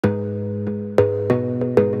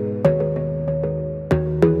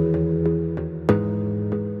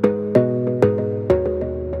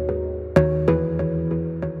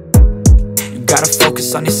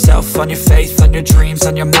on yourself, on your faith, on your dreams,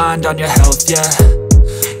 on your mind, on your health, yeah.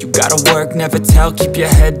 You gotta work, never tell, keep your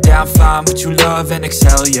head down, find what you love and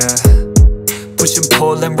excel, yeah. Push and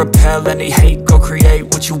pull and repel any hate, go create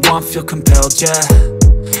what you want, feel compelled, yeah.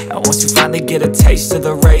 And once you finally get a taste of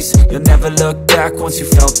the race, you'll never look back once you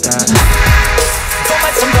felt that. Don't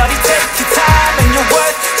let somebody take your time and your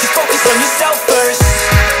worth, just focus on yourself first.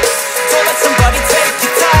 Don't let somebody take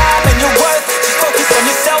your time and your worth, just focus on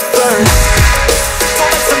yourself first. Don't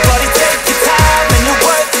let somebody take your time and your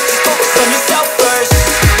worth, just focus on yourself first.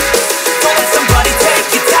 Don't let somebody take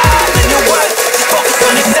your time and your worth, just focus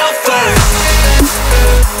on yourself first.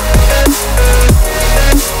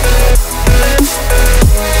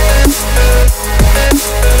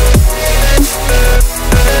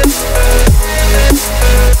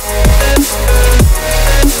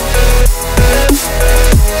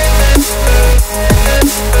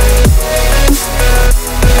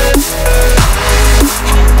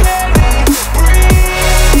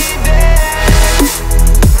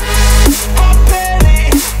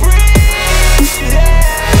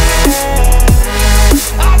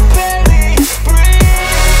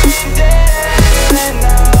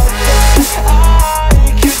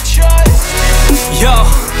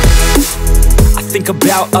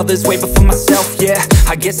 About others way before myself, yeah.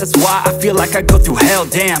 I guess that's why I feel like I go through hell,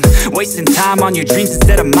 damn. Wasting time on your dreams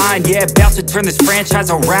instead of mine, yeah. About to turn this franchise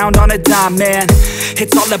around on a dime, man.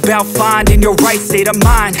 It's all about finding your right state of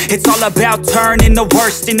mind. It's all about turning the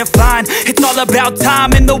worst into fine. It's all about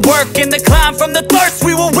time and the work and the climb. From the thirst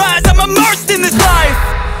we will rise, I'm immersed in this life.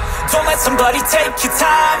 Don't let somebody take your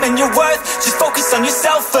time and your worth, just focus on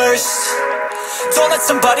yourself first. Don't let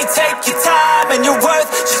somebody take your time and your worth,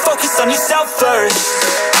 just focus on yourself first.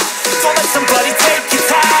 Don't let somebody take your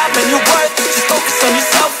time and your worth, just focus on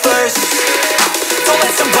yourself first. Don't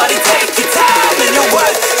let somebody take your time and your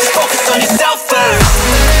worth, just focus on yourself first.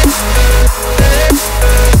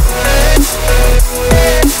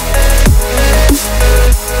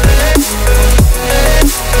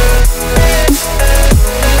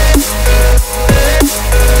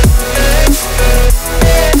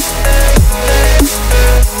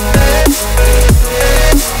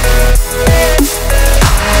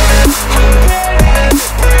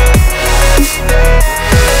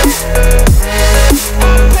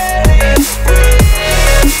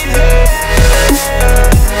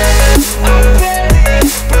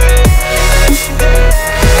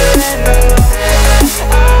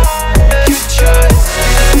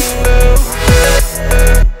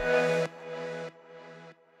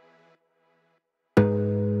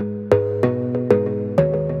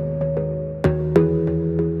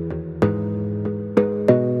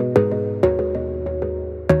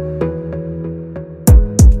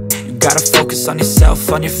 On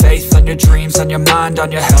yourself, on your faith, on your dreams, on your mind,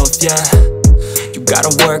 on your health, yeah. You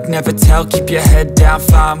gotta work, never tell, keep your head down,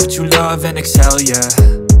 find what you love and excel, yeah.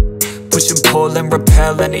 Push and pull and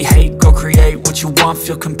repel any hate, go create what you want,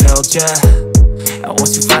 feel compelled, yeah. And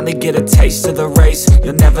once you finally get a taste of the race,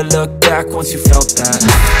 you'll never look back once you felt that.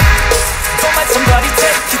 Don't let somebody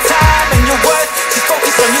take your time and your worth, just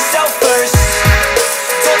focus on yourself first.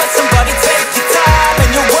 Don't let somebody take your time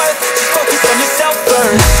and your worth, just focus on yourself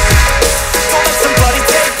first. Don't let somebody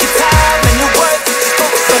take your time and your worth, just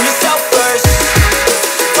focus on yourself first.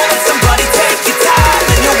 Don't let somebody take your time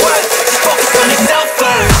and your worth, just focus on yourself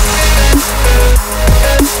first.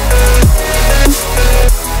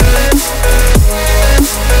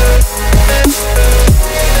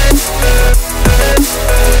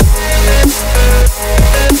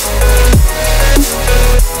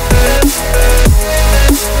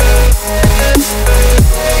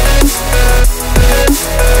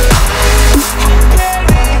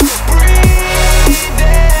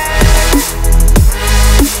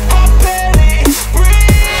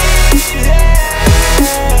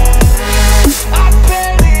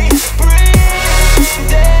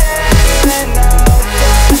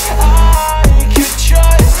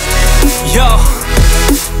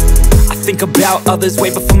 About others way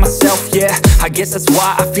before myself, yeah. I guess that's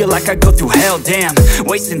why I feel like I go through hell, damn.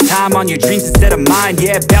 Wasting time on your dreams instead of mine,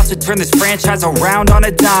 yeah. About to turn this franchise around on a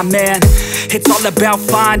dime, man. It's all about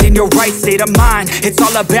finding your right state of mind. It's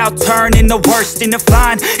all about turning the worst into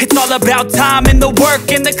fine. It's all about time and the work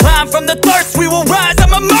and the climb. From the thirst we will rise,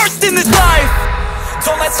 I'm immersed in this life.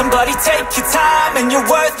 Don't let somebody take your time and your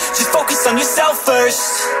worth, just focus on yourself first.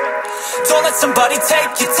 Don't let somebody take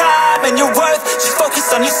your time and your worth, just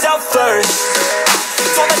focus on yourself first.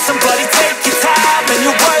 Don't let somebody take your time and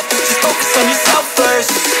your worth, just focus on yourself first.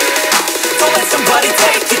 Don't let somebody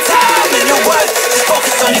take your time and your worth, just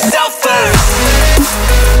focus on yourself first.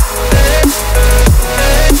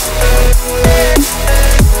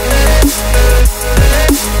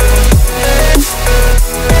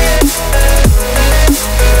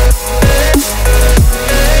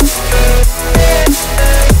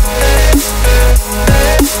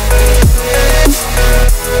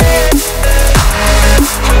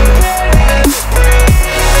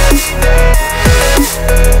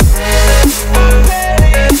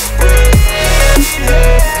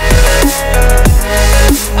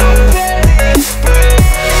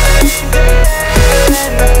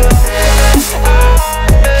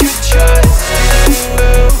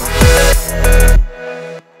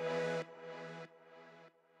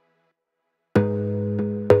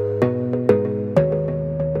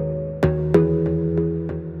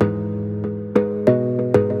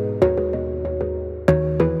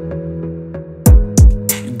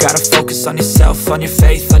 gotta focus on yourself, on your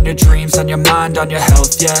faith, on your dreams, on your mind, on your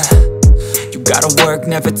health, yeah. You gotta work,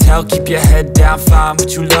 never tell, keep your head down, find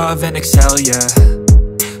what you love and excel, yeah.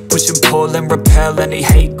 Push and pull and repel any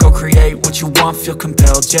hate, go create what you want, feel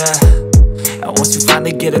compelled, yeah. And once you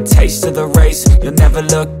finally get a taste of the race, you'll never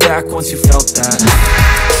look back once you felt that.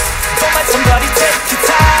 Don't let somebody take your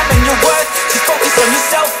time and your worth.